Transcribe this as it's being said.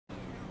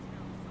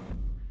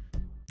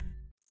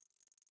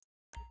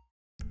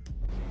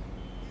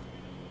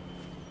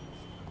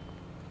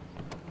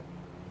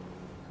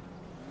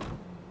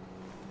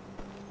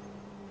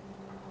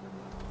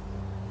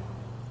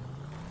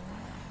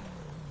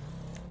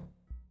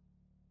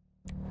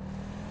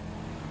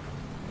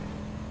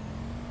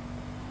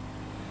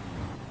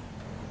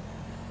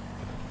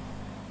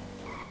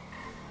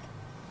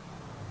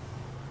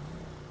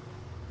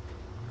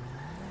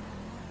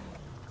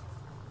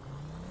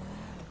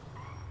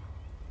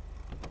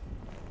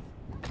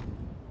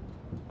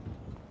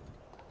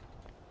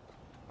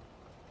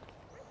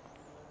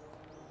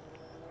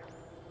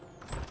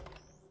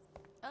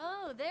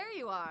Oh, there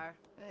you are.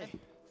 Hey.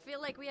 I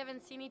feel like we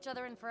haven't seen each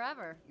other in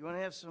forever. You want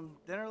to have some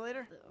dinner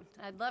later?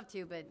 I'd love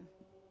to, but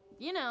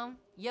you know,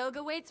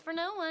 yoga waits for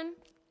no one.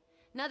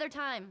 Another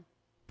time.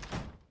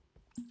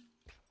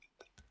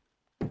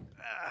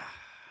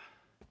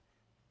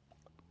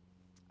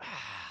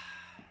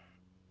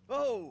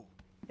 Oh,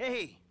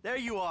 hey, there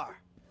you are.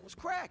 What's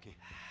cracking?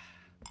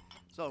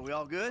 So, we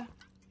all good?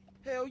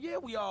 Hell yeah,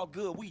 we all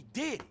good. We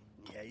did it.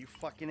 Yeah, you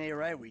fucking A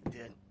right, we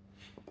did.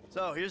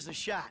 So, here's the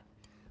shot.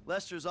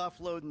 Lester's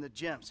offloading the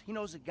gems. He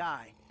knows a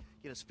guy.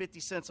 Get us 50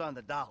 cents on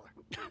the dollar.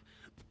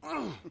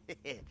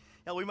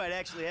 Hell, we might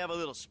actually have a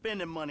little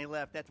spending money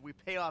left after we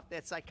pay off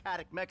that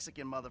psychotic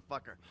Mexican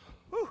motherfucker.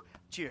 Whew,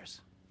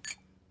 cheers.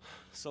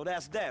 So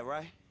that's that,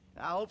 right?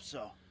 I hope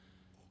so.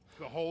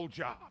 The whole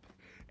job.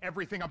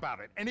 Everything about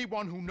it.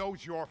 Anyone who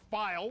knows your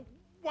file,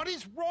 what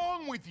is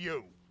wrong with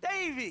you?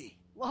 Davey!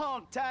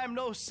 Long time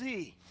no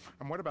see.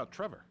 And what about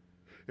Trevor?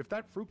 If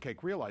that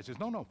fruitcake realizes,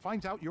 no,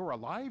 finds out you're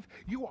alive,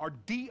 you are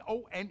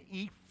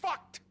D-O-N-E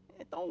fucked!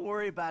 Don't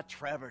worry about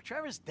Trevor.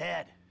 Trevor's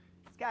dead.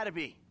 It's gotta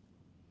be.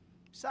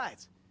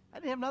 Besides, I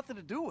didn't have nothing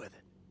to do with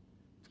it.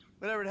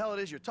 Whatever the hell it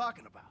is you're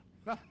talking about.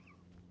 Huh?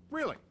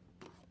 Really?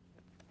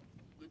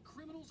 The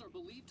criminals are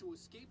believed to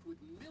escape with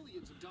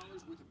millions of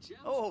dollars worth of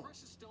gems, Oh.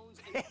 precious stones,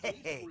 and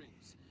engagement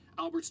rings.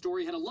 Albert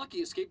Story had a lucky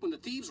escape when the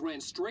thieves ran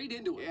straight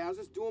into him. Yeah, I was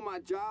just doing my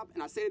job,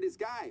 and I say to this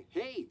guy,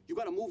 hey, you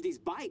gotta move these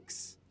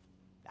bikes.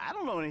 I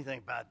don't know anything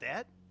about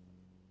that.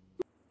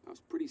 That was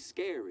pretty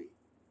scary.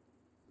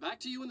 Back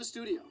to you in the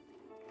studio.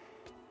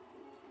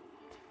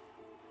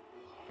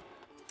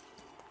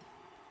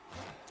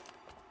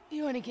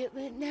 You want to get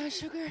lit now,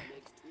 sugar?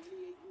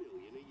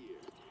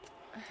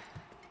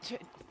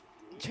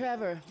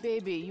 Trevor,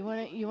 baby, you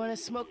wanna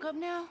smoke up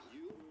now?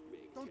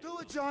 Don't do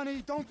it,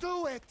 Johnny. Don't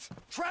do it.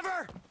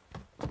 Trevor!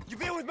 You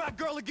been with my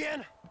girl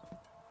again?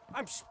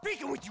 I'm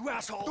speaking with you,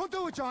 asshole! Don't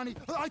do it, Johnny.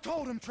 I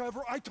told him,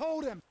 Trevor. I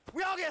told him.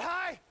 We all get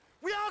high!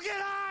 We all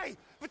get high!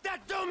 But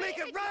that don't make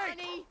it right!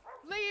 Johnny,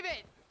 leave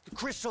it! The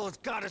crystal has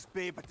got us,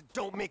 babe, but that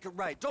don't make it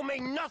right. Don't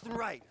make nothing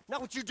right. Not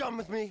what you done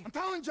with me. I'm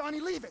telling Johnny,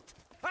 leave it.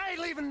 I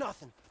ain't leaving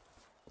nothing.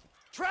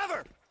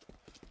 Trevor!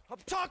 I'm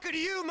talking to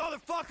you,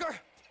 motherfucker!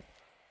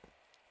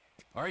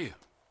 Are you?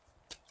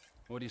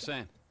 What are you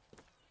saying?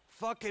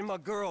 Fucking my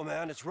girl,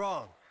 man. It's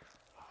wrong.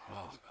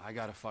 Well, I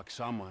gotta fuck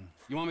someone.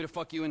 You want me to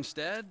fuck you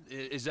instead?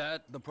 Is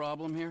that the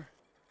problem here?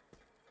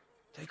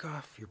 Take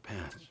off your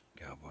pants,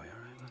 cowboy, all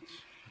right?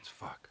 Let's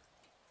fuck.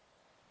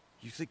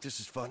 You think this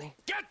is funny?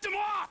 Get them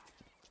off!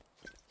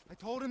 I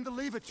told him to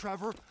leave it,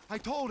 Trevor. I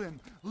told him.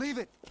 Leave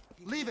it.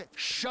 Leave it.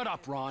 Shut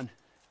up, Ron.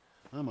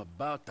 I'm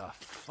about to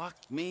fuck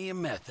me a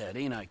meth head,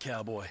 ain't I,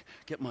 cowboy?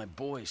 Get my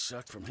boy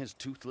sucked from his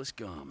toothless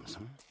gums,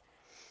 huh?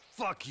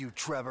 Fuck you,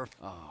 Trevor.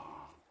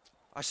 Oh.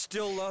 I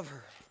still love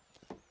her.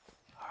 All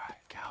right,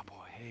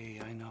 cowboy.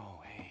 Hey, I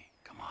know. Hey,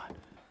 come on.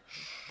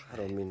 I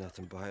don't mean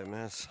nothing by it,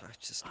 man.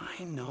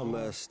 I know. I'm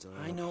messed up.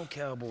 I know,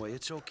 cowboy.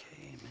 It's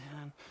okay,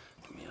 man.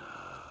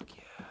 Yuck,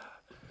 yeah.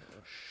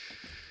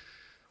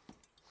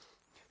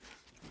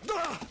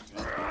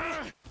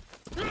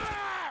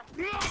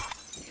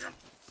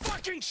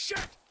 Fucking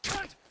shit!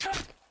 Cut!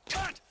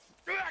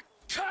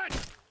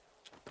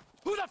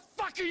 Who the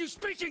fuck are you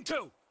speaking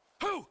to?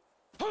 Who?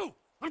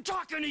 I'm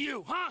talking to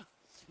you, huh?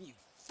 You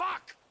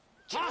fuck!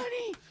 Johnny!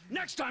 Huh?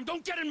 Next time,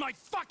 don't get in my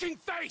fucking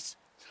face!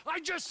 I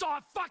just saw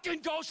a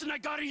fucking ghost and I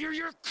gotta hear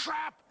your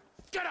crap!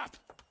 Get up!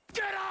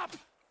 Get up!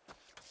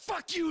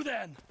 Fuck you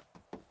then!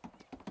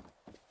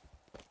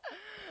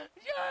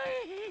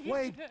 Johnny!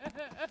 Wait.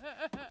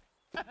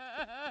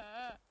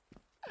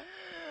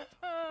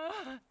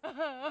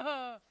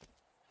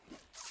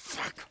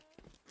 Fuck!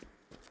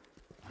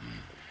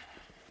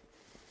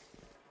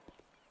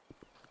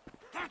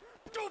 That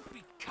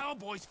dopey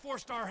cowboys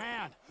forced our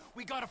hand.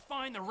 We gotta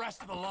find the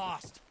rest of the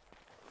lost.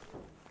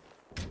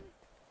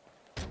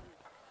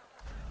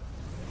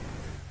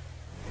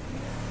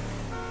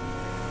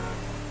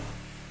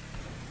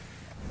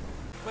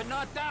 But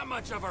not that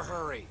much of a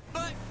hurry.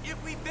 But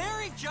if we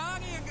bury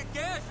Johnny in the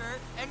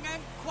desert and then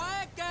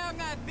quiet down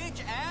that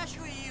bitch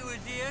Ashley he was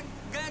in,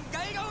 then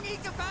they don't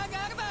need to find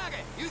out about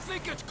it. You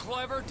think it's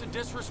clever to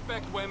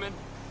disrespect women?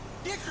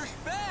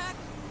 Disrespect?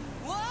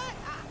 What?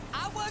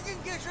 I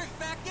wasn't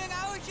disrespecting.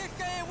 I was just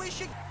saying we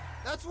should...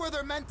 That's where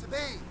they're meant to be.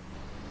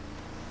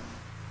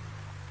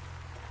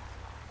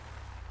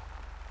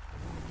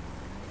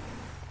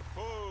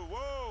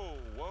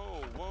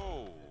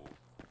 Whoa.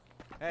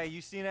 Hey,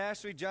 you seen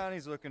Ashley?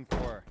 Johnny's looking for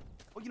her.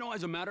 Well, you know,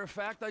 as a matter of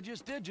fact, I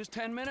just did, just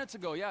 10 minutes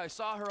ago. Yeah, I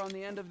saw her on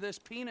the end of this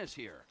penis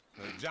here.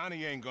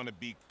 Johnny ain't gonna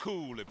be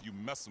cool if you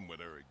messing with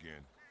her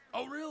again.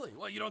 Oh, really?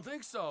 Well, you don't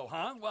think so,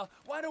 huh? Well,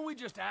 why don't we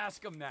just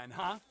ask him then,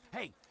 huh?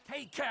 Hey,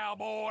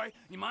 cowboy,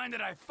 you mind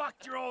that I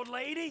fucked your old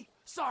lady?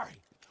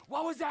 Sorry,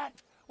 what was that?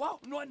 Well,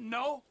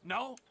 no,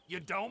 you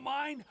don't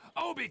mind?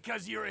 Oh,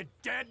 because you're a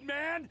dead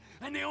man?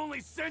 And the only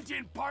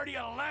sentient part you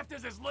left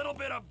is this little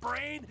bit of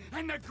brain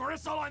and the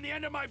gristle on the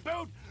end of my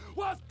boot?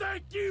 Well,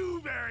 thank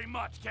you very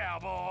much,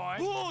 cowboy.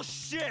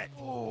 Bullshit!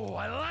 Oh,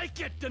 I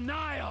like it,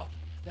 denial.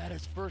 That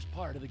is first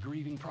part of the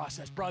grieving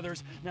process,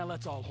 brothers. Now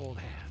let's all hold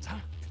hands, huh?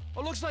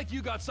 Well, looks like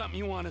you got something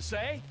you want to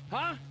say,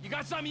 huh? You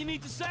got something you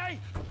need to say?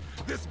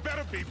 This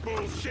better be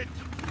bullshit.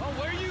 Oh,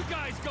 where you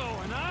guys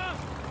going, huh?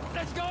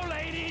 Let's go,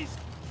 ladies!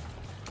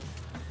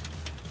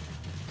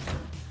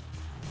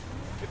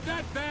 If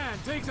that van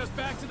takes us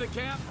back to the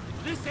camp,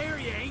 this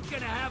area ain't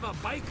gonna have a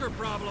biker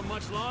problem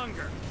much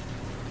longer.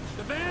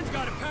 The van's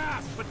gotta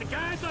pass, but the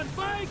guys on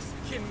bikes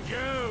can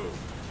go.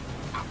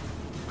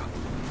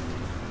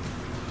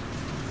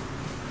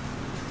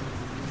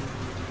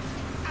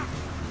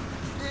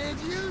 Did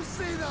you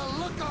see the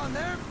look on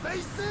their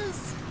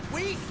faces?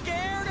 We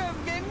scared them,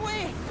 didn't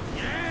we?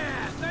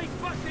 Yeah, thank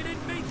fuck they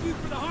didn't make you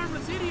for the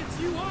harmless idiots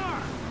you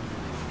are.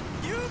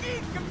 You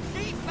need some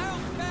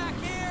seatbelts back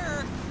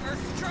here, or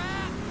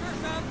straps or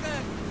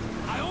something.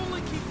 I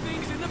only keep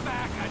things in the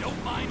back I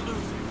don't mind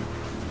losing.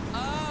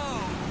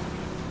 Oh.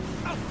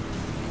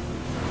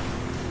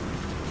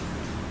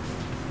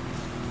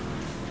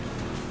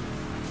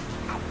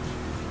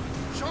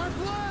 Sharp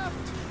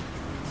left!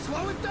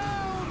 Slow it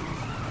down!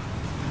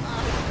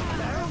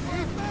 There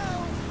he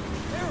fell!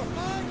 They're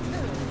fine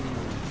too!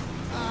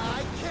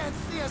 I can't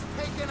see us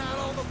taking out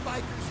all the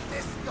bikers'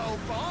 disco,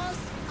 boss!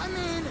 I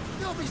mean,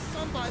 there'll be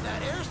some by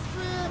that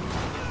airstrip!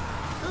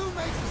 Who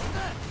makes a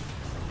step?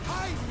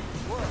 Titan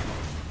work!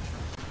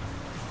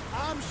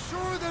 I'm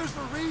sure there's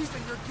a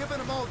reason you're giving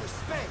them all the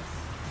space.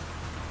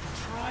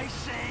 Try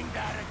saying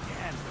that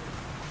again.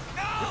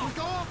 If we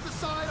go off the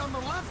side on the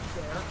left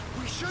there,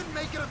 we should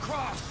make it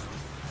across.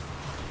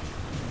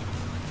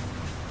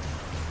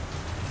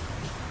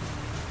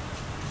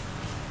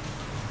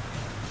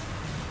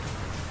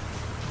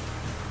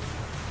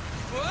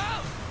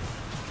 Whoa!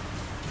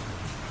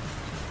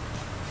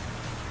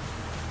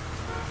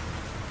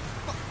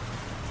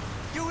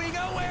 Do we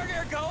know where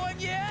they're going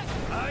yet?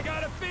 I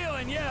got a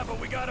feeling, yeah, but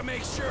we gotta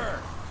make sure.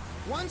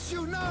 Once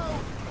you know,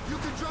 you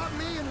can drop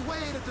me and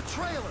Wade at the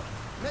trailer.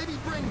 Maybe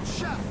bring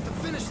Chef to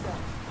finish that.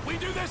 We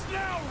do this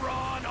now,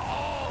 Ron,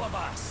 all of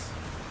us.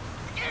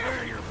 Where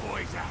are your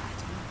boys at?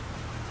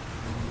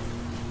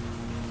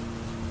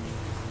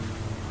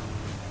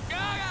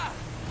 Gaga!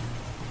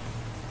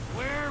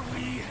 Where are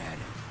we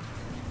headed?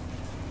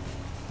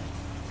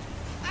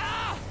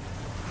 Ah!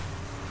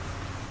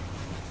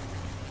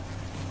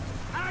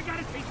 I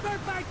gotta see third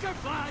biker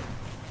fly.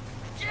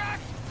 Jack!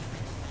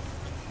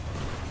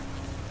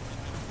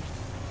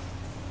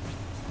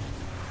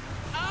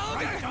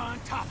 Right on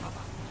top of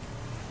them.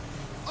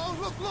 Oh,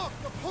 look,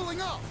 they're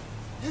pulling up.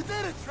 You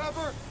did it,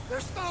 Trevor.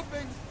 They're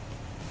stopping.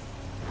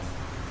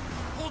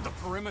 Hold the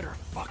perimeter,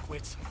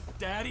 fuckwits.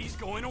 Daddy's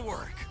going to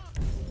work.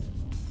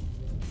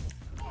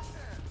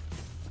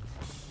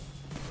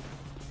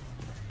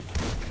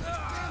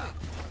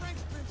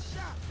 Frank's been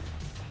shot.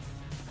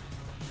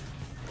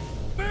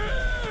 Boo!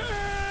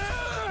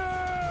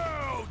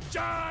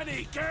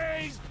 Johnny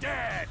K's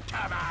dead.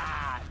 Come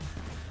on.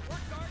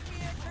 We're guarding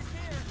the entrance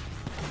here.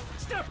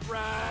 Step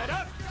right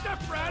up. Step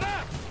right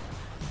up.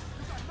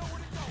 We got nowhere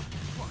to go.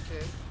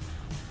 Fuckhead.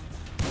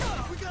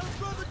 We got a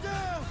brother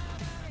down.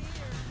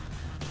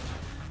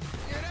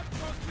 Yeah, that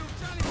punk killed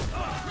Johnny.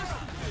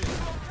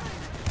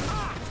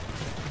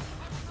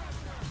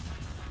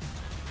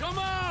 Come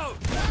out!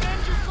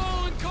 Avenge your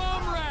fallen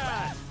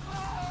comrade!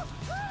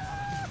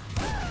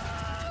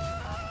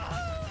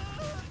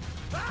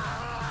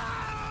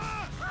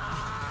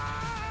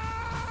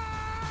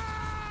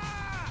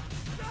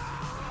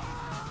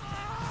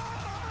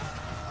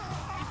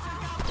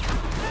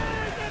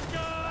 Let's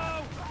go!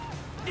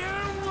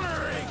 Don't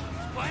worry!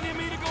 There's plenty of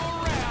me to go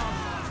around.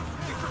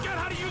 You forget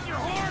how to use your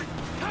horn?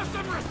 Have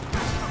some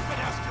respect for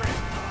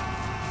pedestrians!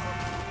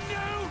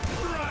 No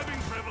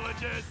driving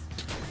privileges!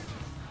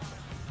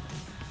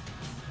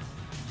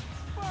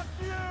 Fuck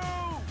you!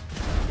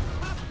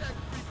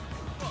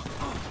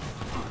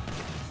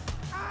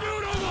 You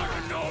don't want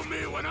to know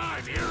me when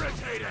I'm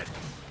irritated!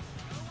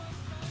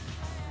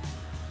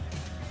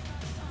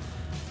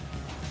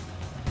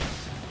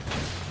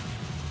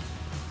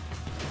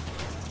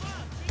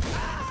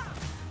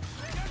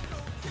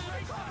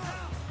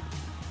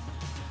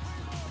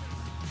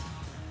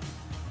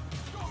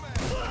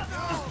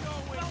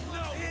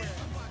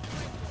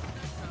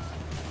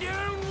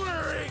 Don't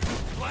worry!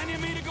 Plenty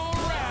of me to go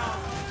around!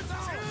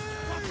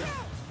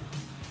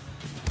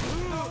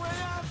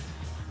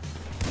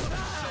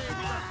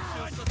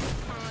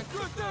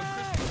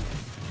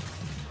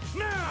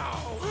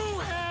 Now, who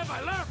have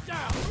I left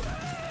out?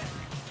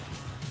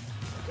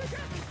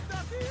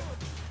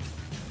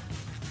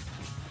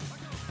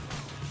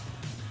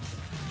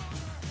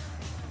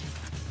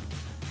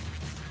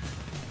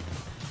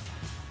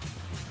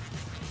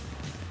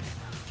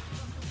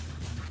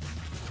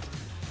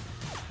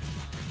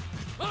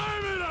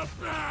 I'm in a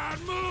bad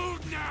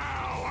mood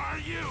now! Are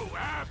you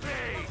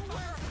happy?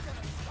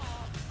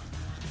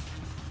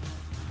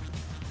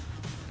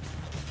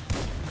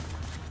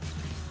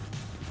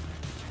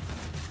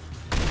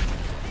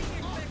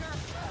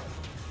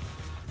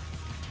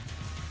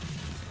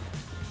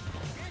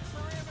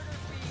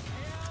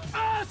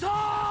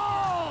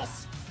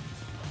 Assholes!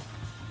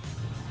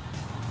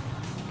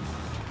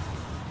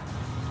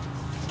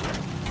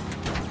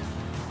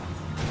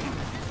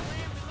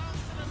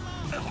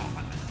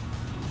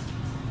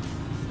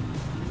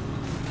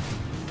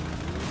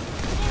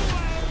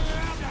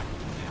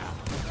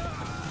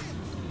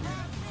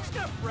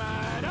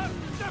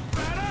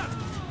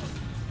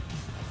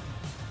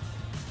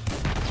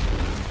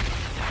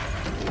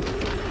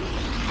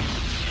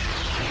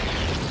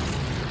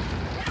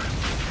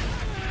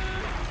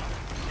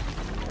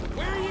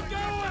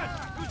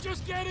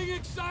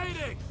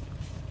 exciting!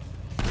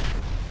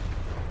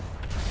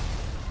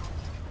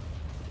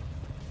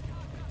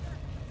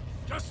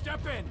 Just step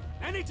in,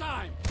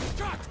 anytime!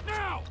 Cut,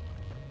 now!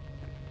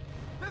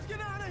 Let's get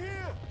out of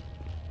here!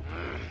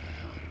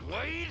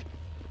 Wade?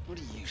 What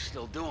are you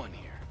still doing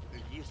here?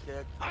 You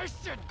said... I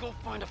said go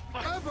find a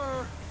fight!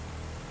 Trevor!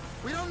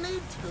 We don't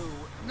need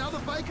to. Now the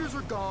bikers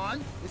are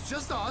gone. It's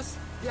just us,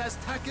 the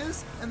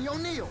Aztecas, and the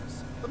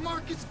O'Neills. The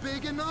market's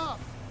big enough.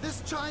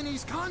 This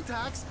Chinese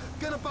contact's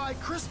gonna buy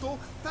crystal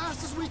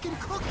fast as we can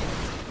cook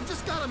it. We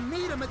just gotta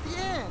meet him at the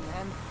inn,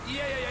 and...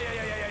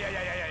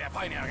 Yeah.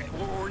 Fine, okay.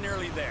 We're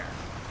nearly there.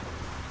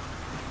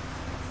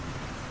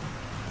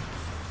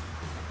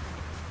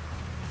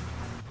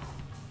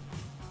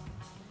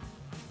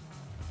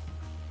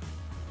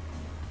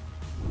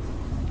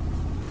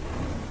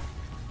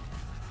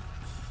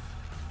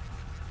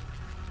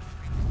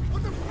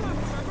 What the fuck,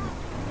 Trevor?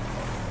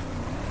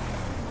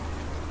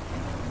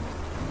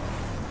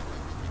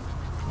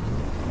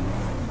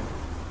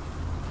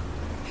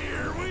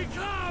 Here we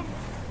come!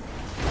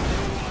 You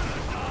wanna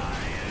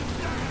die, is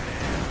that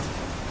it?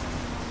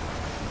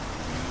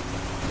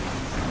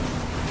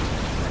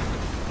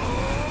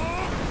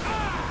 Oh!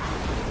 Ah!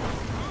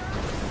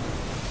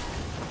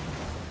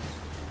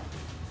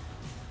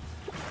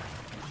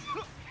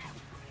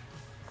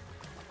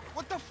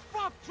 What the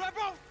fuck,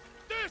 Trevor?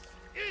 This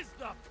is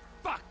the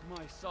fuck,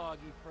 my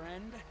soggy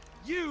friend.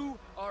 You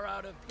are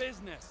out of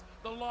business.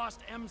 The Lost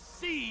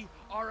MC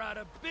are out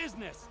of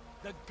business.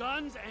 The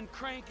guns and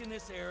crank in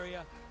this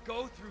area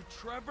go through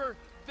Trevor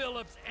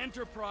Phillips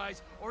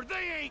Enterprise, or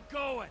they ain't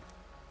going.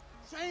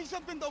 Saying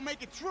something don't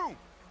make it true.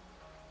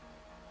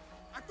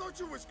 I thought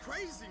you was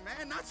crazy,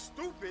 man, not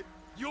stupid.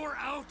 You're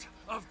out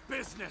of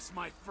business,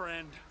 my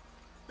friend.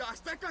 The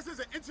Aztecas is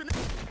an internet...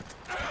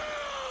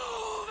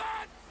 Oh,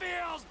 that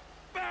feels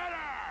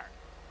better!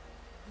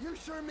 You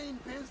sure mean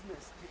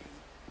business, T.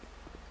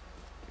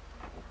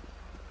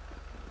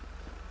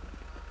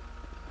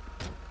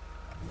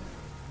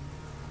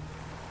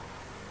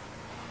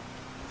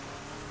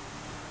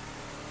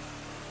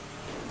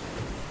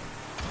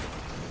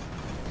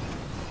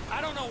 I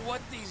don't know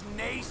what these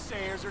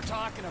naysayers are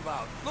talking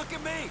about. Look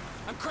at me.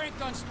 I'm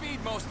cranked on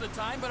speed most of the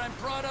time, but I'm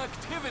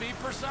productivity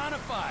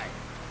personified.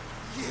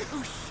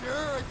 You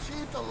sure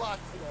achieved a lot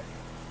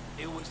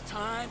today. It was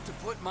time to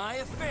put my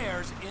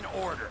affairs in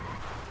order.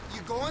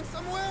 You going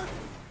somewhere?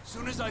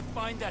 Soon as I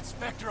find that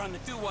Spectre, I'm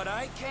gonna do what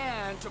I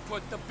can to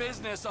put the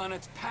business on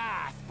its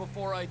path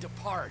before I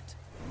depart.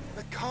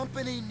 The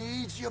company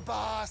needs you,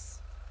 boss.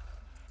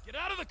 Get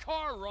out of the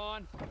car,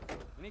 Ron.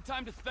 Any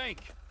time to think.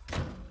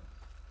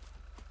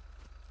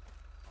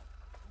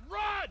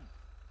 Run!